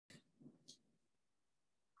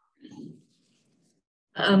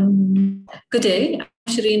Good day.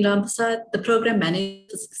 I'm Shireen Ramprasad, the Program Manager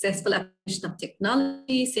for Successful Application of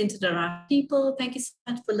Technology centered around people. Thank you so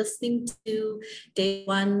much for listening to Day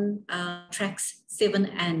 1, tracks 7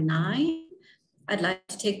 and 9. I'd like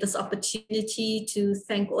to take this opportunity to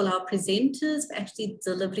thank all our presenters for actually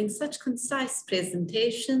delivering such concise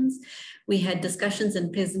presentations. We had discussions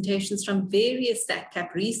and presentations from various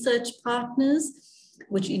StatCap research partners,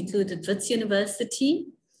 which included Wits University,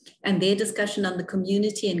 and their discussion on the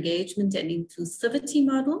community engagement and inclusivity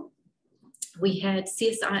model. We had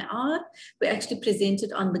CSIR, who actually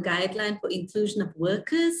presented on the guideline for inclusion of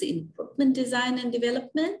workers in equipment design and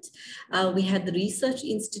development. We had the Research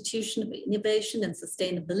Institution of Innovation and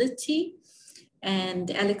Sustainability, and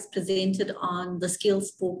Alex presented on the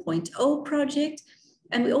Skills 4.0 project.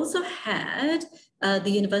 And we also had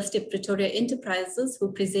the University of Pretoria Enterprises,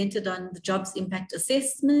 who presented on the jobs impact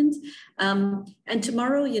assessment. And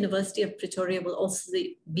tomorrow, University of Pretoria will also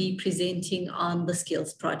be presenting on the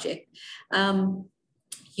skills project.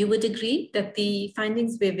 You would agree that the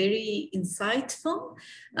findings were very insightful.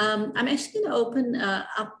 I'm actually going to open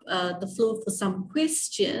up the floor for some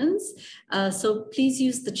questions. So please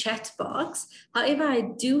use the chat box. However, I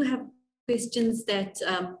do have questions that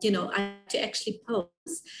I have to actually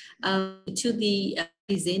pose to the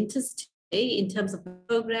presenters today in terms of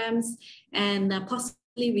programs, and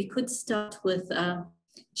possibly we could start with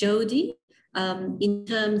Jodi in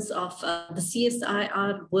terms of the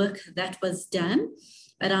CSIR work that was done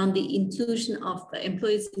around the inclusion of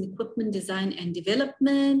employees in equipment design and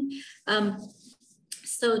development.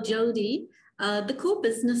 So Jodi, the core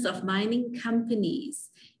business of mining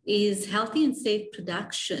companies is healthy and safe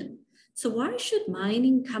production. So why should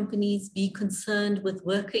mining companies be concerned with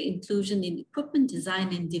worker inclusion in equipment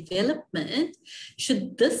design and development?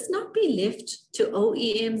 Should this not be left to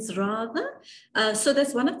OEMs rather? So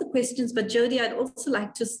that's one of the questions. But Jodi, I'd also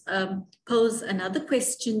like to pose another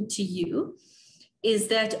question to you, is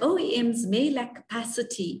that OEMs may lack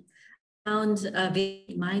capacity around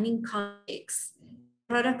mining context,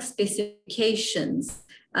 product specifications.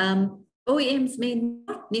 OEMs may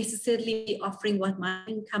not necessarily be offering what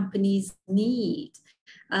mining companies need.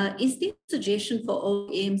 Is there a suggestion for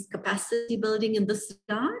OEMs capacity building in this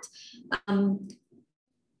regard?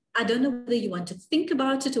 I don't know whether you want to think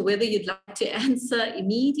about it or whether you'd like to answer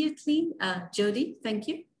immediately. Jodi, thank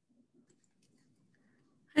you.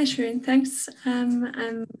 Hi, Shireen, thanks.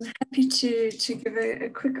 I'm happy to give a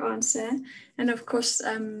quick answer. And of course,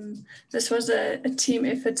 this was a team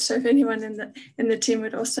effort, so if anyone in the team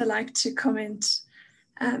would also like to comment,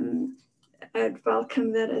 I'd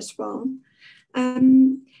welcome that as well.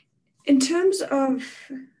 In terms of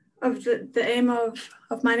the aim of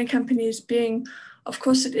mining companies being, of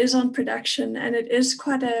course, it is on production, and it is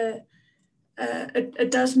quite it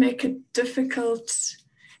does make it difficult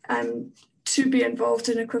to be involved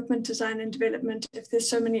in equipment design and development if there's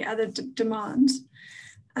so many other demands.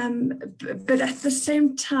 But at the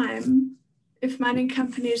same time, if mining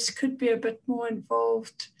companies could be a bit more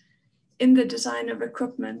involved in the design of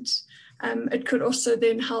equipment, it could also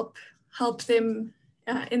then help them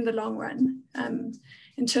in the long run,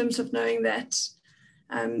 in terms of knowing that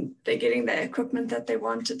they're getting the equipment that they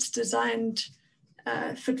want. It's designed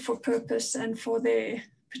fit for purpose and for their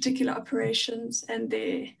particular operations and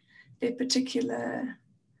their particular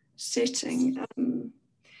setting.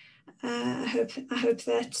 I hope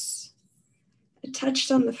that's touched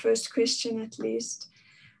on the first question at least.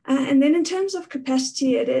 And then in terms of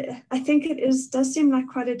capacity, I think it does seem like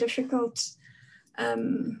quite a difficult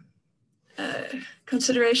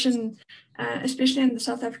consideration, especially in the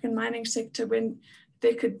South African mining sector, when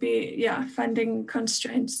there could be funding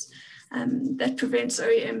constraints that prevents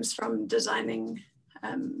OEMs from designing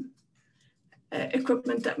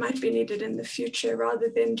equipment that might be needed in the future, rather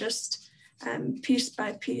than just piece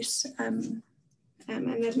by piece, and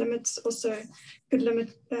that could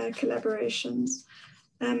limit collaborations.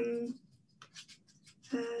 Now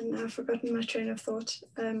I've forgotten my train of thought.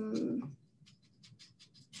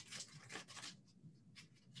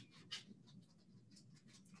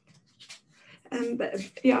 But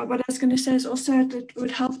yeah, what I was going to say is also it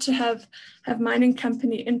would help to have mining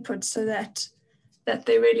company input, so that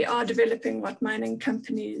they really are developing what mining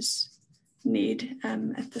companies need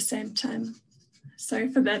at the same time. Sorry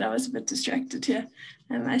for that, I was a bit distracted here.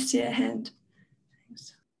 I see a hand.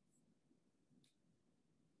 Thanks.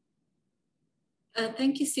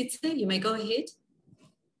 Thank you, Sitze. You may go ahead.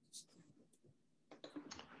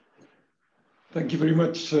 Thank you very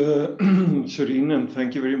much, Shireen, and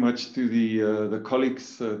thank you very much to the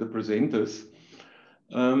colleagues, the presenters.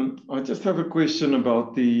 I just have a question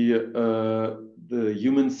about the the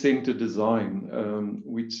human-centered design,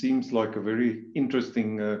 which seems like a very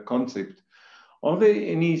interesting concept. Are there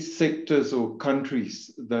any sectors or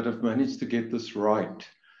countries that have managed to get this right,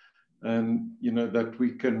 and that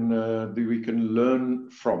we can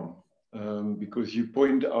learn from? Because you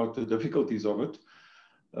point out the difficulties of it,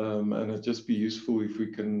 and it'd just be useful if we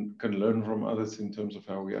can learn from others in terms of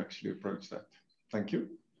how we actually approach that. Thank you.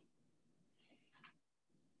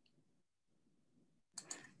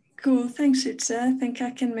 Cool, thanks, Utsa. I think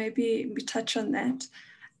I can maybe touch on that.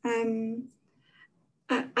 I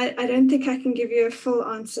don't think I can give you a full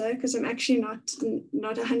answer because I'm actually not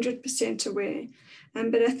 100% aware.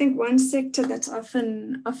 But I think one sector that's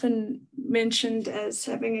often mentioned as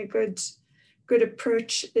having a good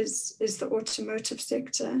approach is the automotive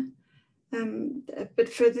sector. But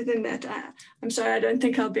further than that, I'm sorry, I don't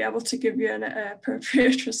think I'll be able to give you an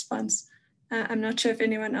appropriate response. I'm not sure if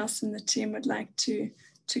anyone else in the team would like to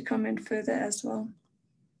comment further as well.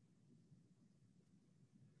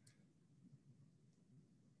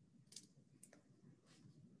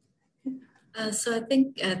 So I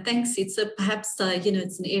think, thanks, Itza. Perhaps,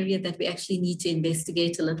 it's an area that we actually need to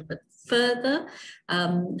investigate a little bit further.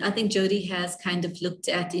 I think Jodi has kind of looked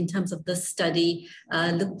at, in terms of this study,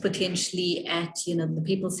 looked potentially at, the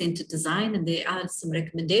people-centered design, and there are some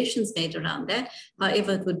recommendations made around that.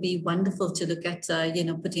 However, it would be wonderful to look at,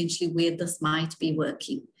 potentially where this might be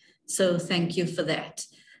working. So thank you for that.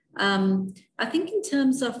 I think in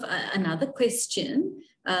terms of another question,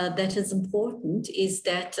 that is important is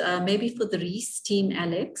that maybe for the RIIS team,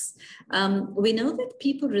 Alex, we know that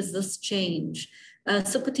people resist change.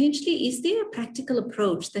 So potentially, is there a practical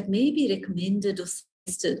approach that may be recommended or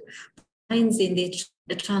suggested minds in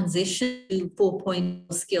the transition to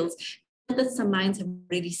 4.0 skills? I know that some minds have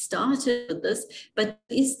already started with this, but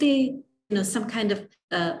is there some kind of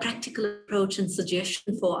practical approach and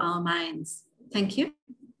suggestion for our minds? Thank you.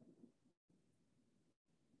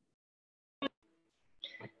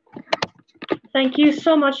 Thank you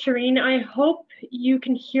so much, Shireen. I hope you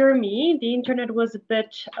can hear me. The internet was a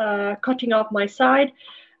bit cutting off my side,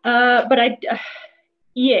 but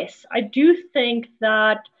yes, I do think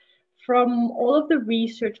that from all of the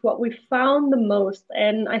research, what we found the most,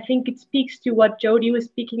 and I think it speaks to what Jodi was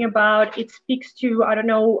speaking about, it speaks to, I don't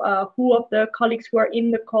know who of the colleagues who are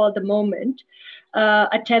in the call at the moment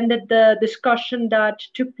attended the discussion that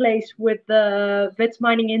took place with the Wits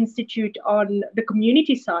Mining Institute on the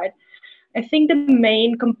community side. I think the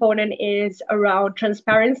main component is around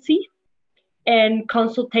transparency and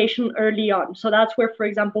consultation early on. So that's where, for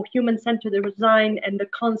example, human-centered design and the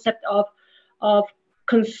concept of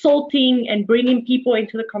consulting and bringing people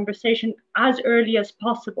into the conversation as early as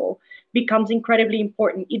possible becomes incredibly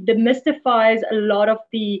important. It demystifies a lot of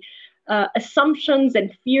the assumptions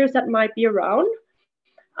and fears that might be around.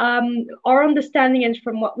 Our understanding is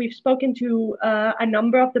from what we've spoken to a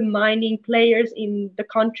number of the mining players in the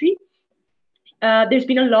country, there's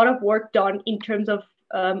been a lot of work done in terms of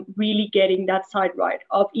really getting that side right,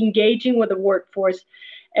 of engaging with the workforce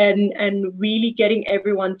and really getting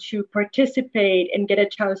everyone to participate and get a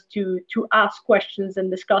chance to ask questions and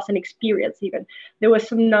discuss an experience even. There were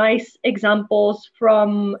some nice examples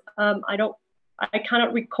from, I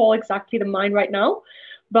cannot recall exactly the mine right now,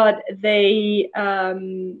 but they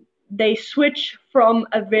switch from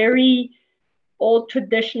a very old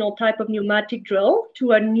traditional type of pneumatic drill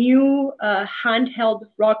to a new handheld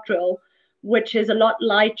rock drill, which is a lot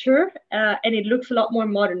lighter and it looks a lot more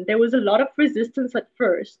modern. There was a lot of resistance at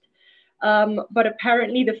first, but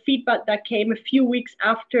apparently the feedback that came a few weeks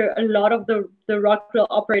after a lot of the rock drill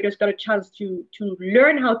operators got a chance to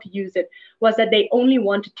learn how to use it was that they only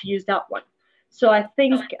wanted to use that one. So I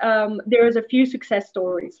think there's a few success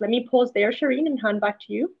stories. Let me pause there, Shireen, and hand back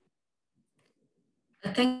to you.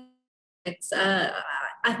 Thank you.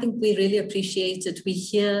 I think we really appreciate it. We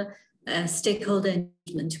hear stakeholder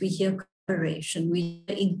engagement, we hear collaboration, we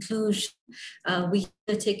hear inclusion, we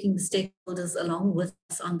hear taking the stakeholders along with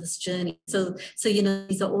us on this journey. So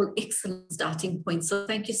these are all excellent starting points. So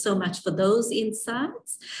thank you so much for those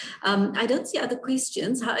insights. I don't see other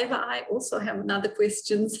questions. However, I also have another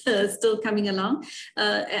question still coming along.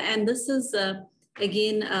 And this is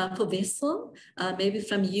again for Vessel, maybe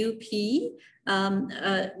from UP.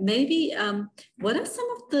 What are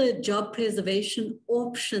some of the job preservation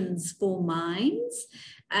options for mines?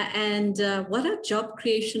 And what are job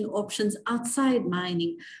creation options outside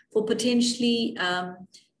mining for potentially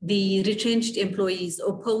the retrenched employees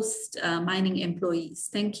or post-mining employees?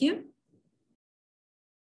 Thank you.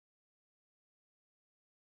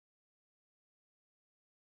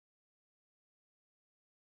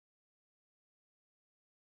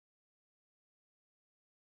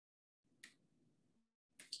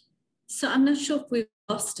 So I'm not sure if we've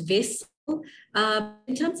lost vessel.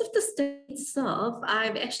 In terms of the study itself,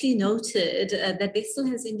 I've actually noted that Vessel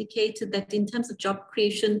has indicated that in terms of job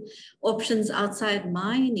creation options outside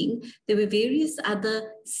mining, there were various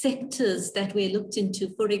other sectors that were looked into.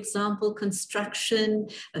 For example, construction,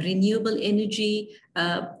 renewable energy,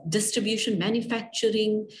 distribution,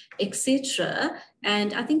 manufacturing, etc.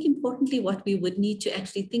 And I think importantly, what we would need to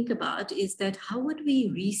actually think about is that how would we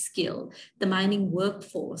reskill the mining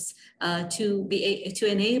workforce to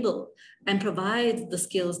enable and provide the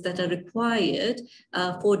skills that are required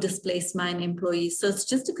for displaced mine employees. So it's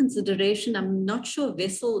just a consideration. I'm not sure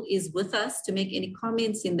Vessel is with us to make any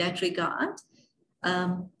comments in that regard.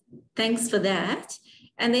 Thanks for that.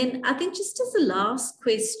 And then I think just as a last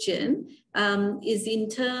question is in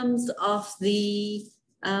terms of the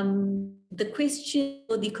question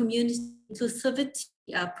for the community inclusivity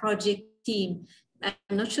project team. I'm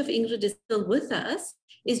not sure if Ingrid is still with us.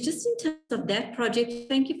 Is just in terms of that project,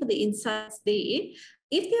 thank you for the insights there.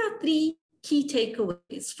 If there are 3 key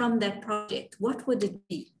takeaways from that project, what would it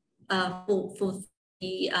be for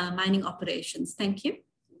the mining operations? Thank you.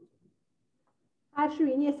 Hi,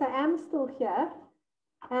 Shireen. Yes, I am still here.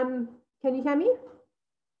 Can you hear me?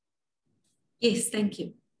 Yes, thank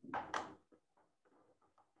you.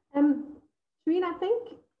 Shireen, I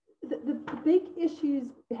think the big issues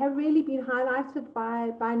have really been highlighted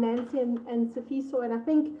by Nancy and Sifiso, and I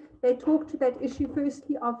think they talk to that issue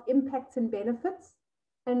firstly of impacts and benefits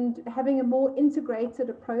and having a more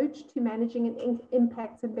integrated approach to managing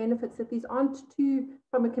impacts and benefits, that these aren't two,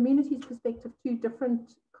 from a community's perspective, 2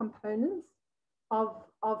 different components of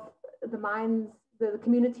the mines, the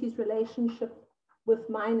community's relationship with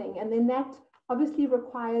mining. And then that obviously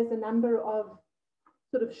requires a number of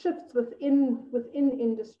sort of shifts within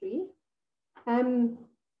industry.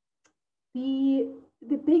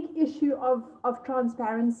 The big issue of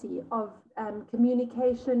transparency, of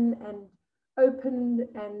communication and open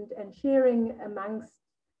and sharing amongst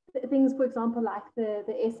things, for example, like the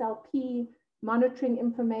SLP, monitoring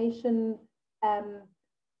information,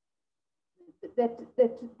 that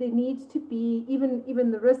there needs to be,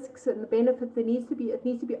 even the risks and the benefits, it needs to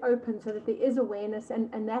be open so that there is awareness,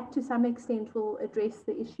 and that to some extent will address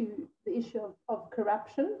the issue of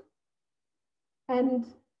corruption. And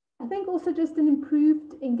I think also just an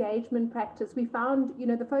improved engagement practice. We found,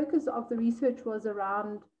 the focus of the research was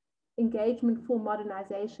around engagement for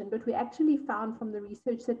modernization, but we actually found from the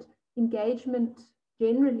research that engagement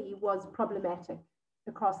generally was problematic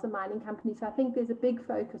across the mining companies. So I think there's a big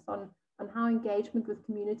focus on how engagement with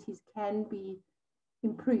communities can be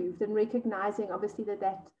improved, and recognizing obviously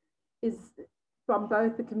that is from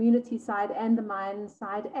both the community side and the mine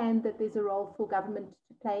side, and that there's a role for government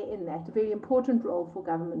to play in that, a very important role for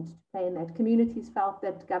government to play in that. Communities felt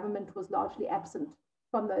that government was largely absent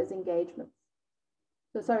from those engagements.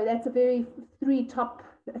 So sorry, that's a very 3 top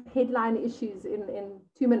headline issues in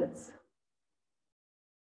 2 minutes.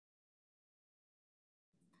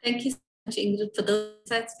 Thank you so much, Ingrid, for those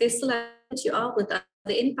insights. Vessel, that you are with us. Are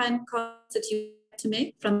there any final comments that you have to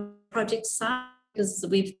make from project side? Because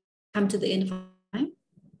we've come to the end of our time.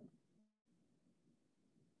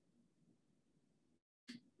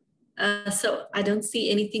 So I don't see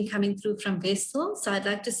anything coming through from Vessel. So I'd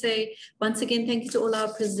like to say once again, thank you to all our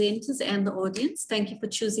presenters and the audience. Thank you for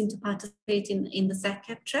choosing to participate in the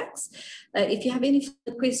SACCAP tracks. If you have any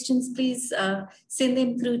further questions, please send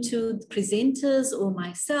them through to the presenters or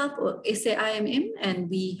myself or SAIMM, and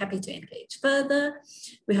we're happy to engage further.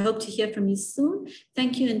 We hope to hear from you soon.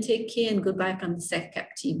 Thank you and take care, and goodbye from the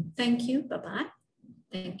SACCAP team. Thank you. Bye-bye.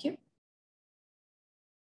 Thank you.